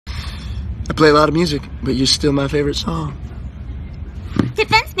I play a lot of music, but you're still my favorite song.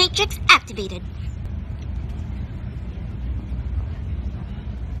 Defense matrix activated.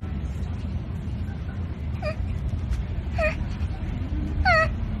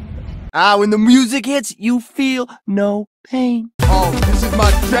 Ah, when the music hits, you feel no pain. Oh, this is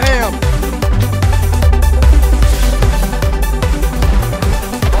my jam.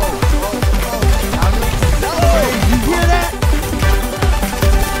 You hear that?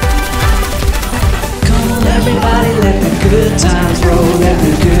 Come on, everybody, let the good times roll, let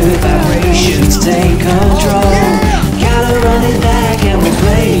the good vibrations take control. Gotta run it back and we'll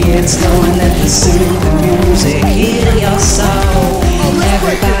play it slow and let the soothing music heal your soul.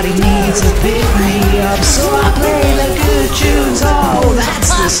 Everybody needs to pick me up, so I play the good tunes. Oh, that's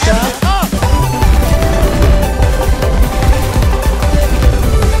the stuff.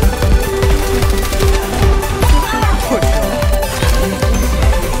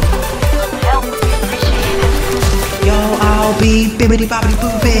 Be bibbidi bobbidi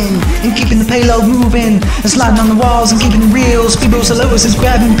booping and keeping the payload moving and sliding on the walls and keeping it real. Speedboats are Lewis is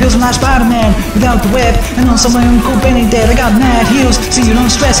grabbing pills like Spider-Man without the web and on some Uncle Benny dead. I got mad heels, so you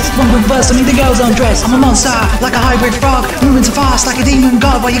don't stress. One quick bust, I mean the girls undress. I'm a monster like a hybrid frog, moving so fast like a demon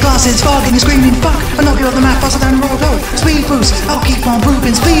god while your glasses fog and you're screaming fuck. I knock you off the map faster than road. Speed boost, I'll keep on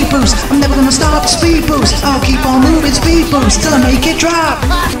pooping. Speed boost, I'm never gonna stop. Speed boost, I'll keep on moving. Speed boost till I make it drop.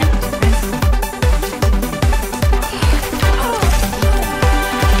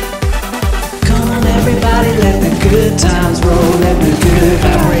 Everybody let the good times roll, let the good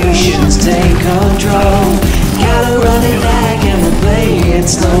vibrations take control. Gotta run it back and we'll play it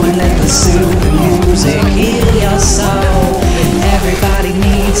slow and let the soothing music heal your soul. Everybody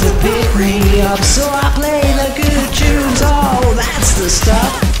needs to pick me up, so I play the good tunes. Oh, that's the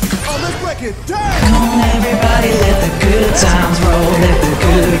stuff. Come on, everybody, let the good times roll, let the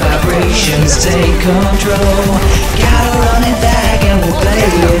good vibrations take control. Gotta run it back and we'll play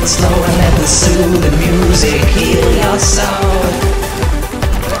it slow and let the soothing music heal your soul.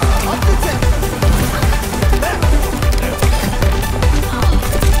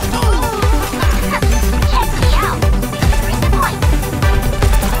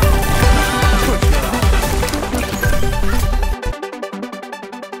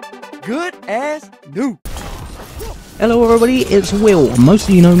 Good as new. Hello everybody, it's Will. Most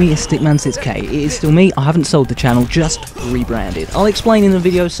of you know me as Stickman6k. It is still me, I haven't sold the channel, just rebranded. I'll explain in the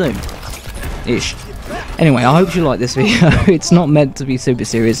video soon. Ish. Anyway, I hope you like this video. It's not meant to be super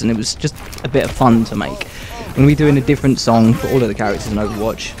serious and it was just a bit of fun to make. When we're doing a different song for all of the characters in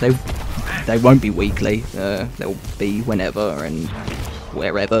Overwatch, they won't be weekly, they'll be whenever and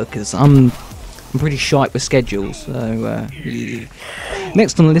wherever, because I'm pretty shite with schedules, so yeah.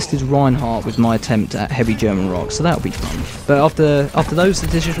 Next on the list is Reinhardt with my attempt at heavy German rock, so that'll be fun. But after those, the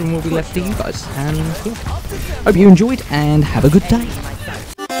decision will be left to you guys. And yeah. Hope you enjoyed and have a good day.